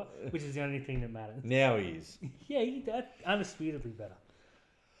Lalois, which is the only thing that matters. Now he is. Yeah, undisputably better.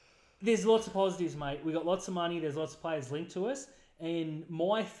 There's lots of positives, mate. We got lots of money. There's lots of players linked to us. And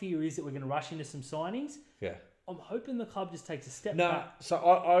my fear is that we're going to rush into some signings. Yeah. I'm hoping the club just takes a step No, back. so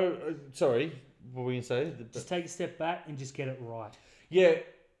I sorry, what were you going to say? Just take a step back and just get it right. Yeah,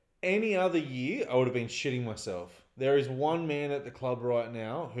 any other year, I would have been shitting myself. There is one man at the club right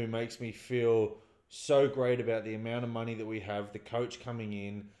now who makes me feel so great about the amount of money that we have, the coach coming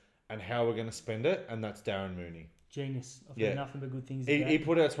in, and how we're going to spend it, and that's Darren Mooney. Genius. I've Yeah. heard nothing but good things He about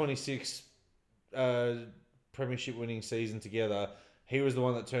put our 26 premiership winning season together. He was the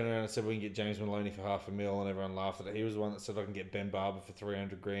one that turned around and said we can get James Maloney for $500,000, and everyone laughed at it. He was the one that said I can get Ben Barber for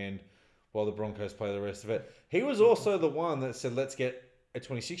 $300,000 while the Broncos play the rest of it. He was also the one that said let's get a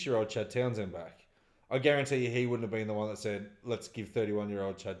 26-year-old Chad Townsend back. I guarantee you he wouldn't have been the one that said let's give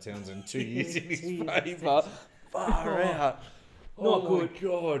 31-year-old Chad Townsend 2 years in his 2 years favour. Far out. Not Oh good. my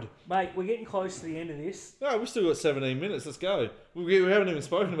God. Mate, we're getting close to the end of this. No, we've still got 17 minutes. Let's go. We haven't even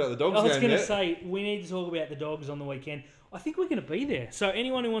spoken about the Dogs I was game going to yet. say, we need to talk about the Dogs on the weekend. I think we're going to be there. So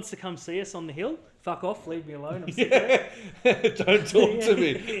anyone who wants to come see us on the hill, fuck off, leave me alone. I'm sick of it. Yeah. Don't talk to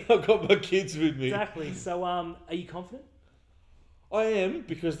me. I've got my kids with me. Exactly. So are you confident? I am,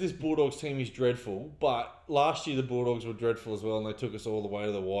 because this Bulldogs team is dreadful, but last year the Bulldogs were dreadful as well, and they took us all the way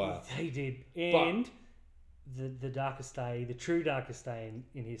to the wire. They did. And the darkest day, the true darkest day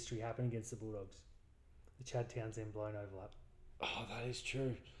in history happened against the Bulldogs. The Chad Townsend blown overlap. Oh, that is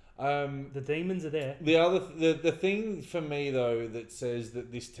true. The demons are there. The thing for me though that says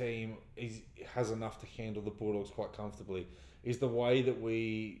that this team has enough to handle the Bulldogs quite comfortably is the way that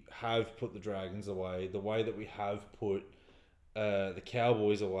we have put the Dragons away, the way that we have put the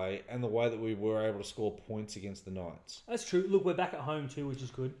Cowboys away, and the way that we were able to score points against the Knights. That's true. Look, we're back at home too, which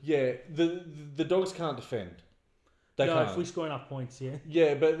is good. Yeah, the Dogs can't defend. They no, can't. if we score enough points, yeah.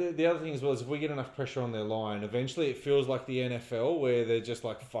 Yeah, but the other thing as well is if we get enough pressure on their line, eventually it feels like the NFL where they're just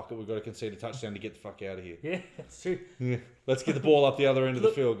like, fuck it, we've got to concede a touchdown to get the fuck out of here. Yeah, that's true. Yeah. Let's get the ball up the other end of the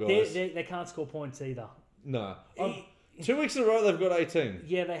Look, field, guys. they can't score points either. No. 2 weeks in a row they've got 18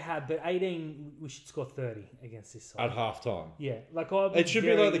 Yeah, they have, but 18, we should score 30 against this side. at half time. Yeah, like It should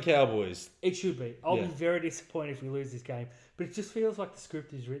be like the Cowboys. It should be. I'll Yeah. be very disappointed if we lose this game, but it just feels like the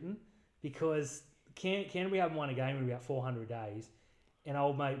script is written because Canterbury haven't won a game in about 400 days, and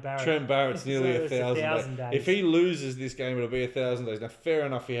old mate Barrett. Trent Barrett's nearly so it's 1,000 days. If he loses this game, it'll be 1,000 days. Now, fair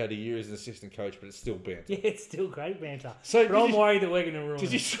enough, he had a year as an assistant coach, but it's still banter. Yeah, it's still great banter. So But I'm worried that we're going to ruin Did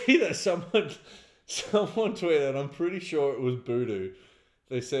it. you see that someone tweeted, and I'm pretty sure it was Voodoo.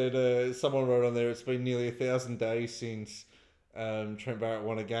 They said, someone wrote on there, it's been nearly 1,000 days since Trent Barrett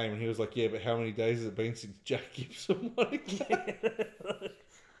won a game. And he was like, yeah, but how many days has it been since Jack Gibson won a game?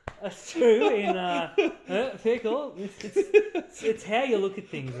 That's true. In Pickle, it's how you look at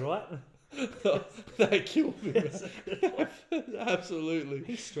things, right? That killed me. Absolutely.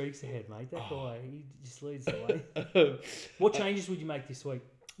 He streaks ahead, mate. That guy, he just leads the way. What changes would you make this week?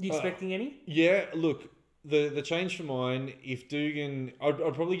 You expecting any? Yeah, look, the change for mine, if Dugan, I'd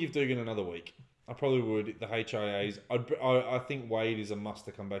probably give Dugan another week. I probably would. The HIAs, I think Wade is a must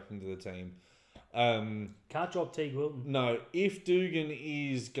to come back into the team. Can't drop Teague Wilton. No, if Dugan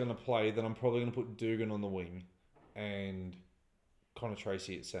is going to play, then I'm probably going to put Dugan on the wing and Connor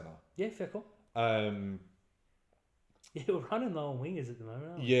Tracy at centre. Yeah, fair call. Yeah, we're running low on wingers at the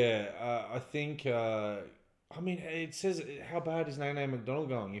moment, aren't we? Yeah, I think... I mean, it says how bad is Nene McDonald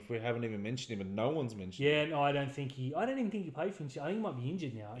going if we haven't even mentioned him and no one's mentioned him. Yeah, no, I don't even think he played for him. I think he might be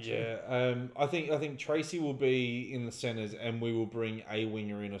injured now, actually. Yeah, I think Tracy will be in the centres and we will bring a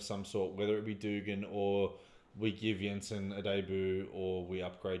winger in of some sort, whether it be Dugan or we give Jensen a debut or we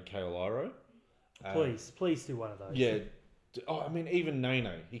upgrade Kale Iro. Please do one of those. Yeah. I mean, even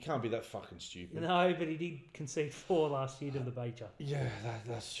Nene, he can't be that fucking stupid. No, but he did concede 4 last year to the Beecher. Yeah,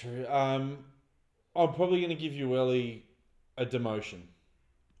 that's true. I'm probably going to give Ueli a demotion.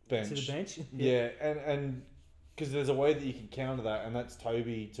 Bench. To the bench? Yeah, and because there's a way that you can counter that, and that's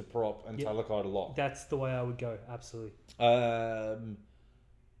Toby to prop and Talakai to lock. That's the way I would go, absolutely. I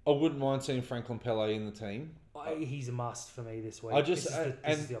wouldn't mind seeing Franklin Pele in the team. He's a must for me this week. This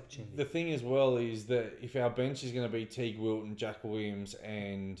is the opportunity. The thing as well is that if our bench is going to be Teague Wilton, Jack Williams,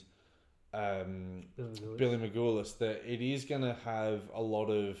 and Billy Magoulis, that it is going to have a lot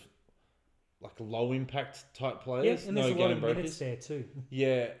of like low impact type players. Yeah, and there's a lot of minutes there too.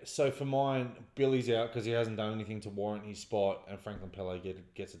 Yeah, so for mine, Billy's out because he hasn't done anything to warrant his spot, and Franklin Pele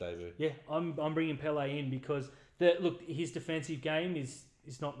gets a debut. Yeah, I'm bringing Pele in because his defensive game is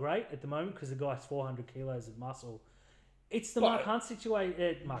not great at the moment because the guy's 400 kilos of muscle. It's the Mark Hunt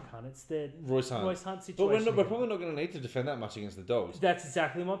situation. Mark Hunt. It's the Royce Hunt situation. But we're probably not going to need to defend that much against the Dogs. That's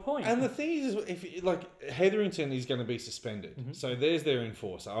exactly my point. And the thing is, if Hetherington is going to be suspended, so there's their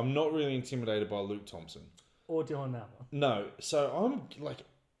enforcer. I'm not really intimidated by Luke Thompson or Dylan Malma. No, so I'm like,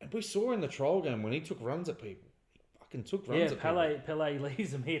 we saw in the trial game when he took runs at people. He fucking took runs at people. Pele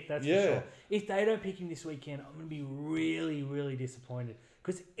leaves them hit. That's for sure. If they don't pick him this weekend, I'm going to be really, really disappointed.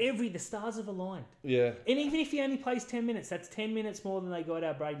 Because the stars have aligned. Yeah. And even if he only plays 10 minutes, that's 10 minutes more than they got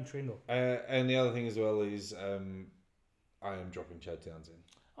out of Braden Trindle. And the other thing as well is I am dropping Chad Townsend.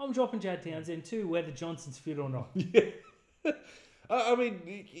 I'm dropping Chad Townsend too, whether Johnson's fit or not. Yeah. I mean,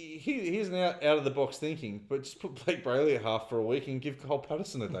 here's an out-of-the-box thinking, but just put Blake Brayley at half for a week and give Cole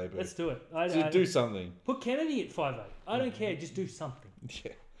Patterson a debut. Let's do it. Do something. Put Kennedy at 5'8". I don't care. Just do something.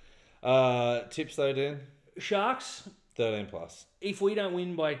 Yeah. Tips though, Dan? Sharks... 13 plus. If we don't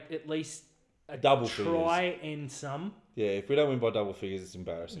win by at least a double try figures. and some. Yeah, if we don't win by double figures, it's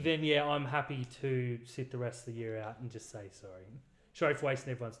embarrassing. Then, I'm happy to sit the rest of the year out and just say sorry. Sorry for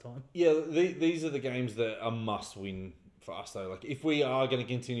wasting everyone's time. Yeah, these are the games that are must win for us, though. Like, if we are going to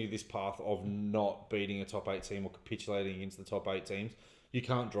continue this path of not beating a top 8 team or capitulating against the top 8 teams, you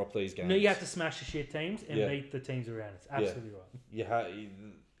can't drop these games. No, you have to smash the shit teams and beat the teams around us. Absolutely right.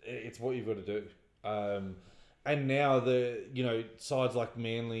 It's what you've got to do. And now sides like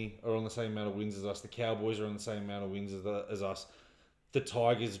Manly are on the same amount of wins as us. The Cowboys are on the same amount of wins as us. The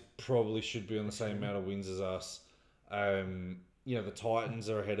Tigers probably should be on the same amount of wins as us. The Titans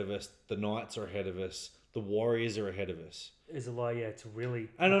are ahead of us. The Knights are ahead of us. The Warriors are ahead of us. There's a lot, to really...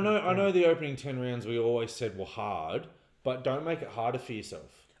 And I know the opening 10 rounds we always said were hard, but don't make it harder for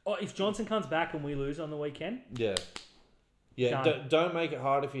yourself. Oh, if Johnson comes back and we lose on the weekend... Yeah, don't make it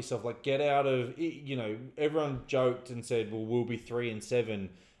harder for yourself. Like, get out of... everyone joked and said, well, we'll be 3-7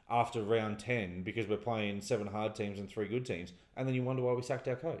 after round 10 because we're playing 7 hard teams and 3 good teams. And then you wonder why we sacked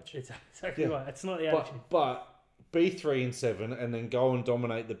our coach. It's exactly right. It's not the attitude. But be 3-7 and then go and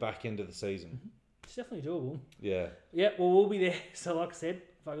dominate the back end of the season. It's definitely doable. Yeah. Yeah, well, we'll be there. So, like I said,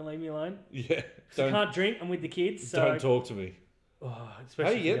 fucking leave me alone. Yeah. I can't drink. I'm with the kids. So... Don't talk to me. Oh, how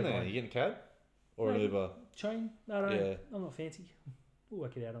are you getting there? Are you getting a cab? Or an Uber? Train? I don't know. I'm not fancy. We'll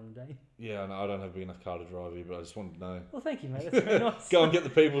work it out on the day. Yeah, I don't have a big enough car to drive you, but I just wanted to know. Well, thank you, mate. That's very nice. Go and get the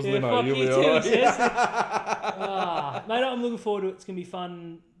people's limo. You'll be too, alright. Mate, I'm looking forward to it. It's going to be a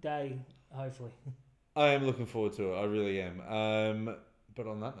fun day, hopefully. I am looking forward to it. I really am. But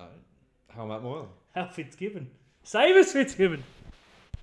on that note, how Matt Moylan? How Fitzgibbon. Save us, Fitzgibbon.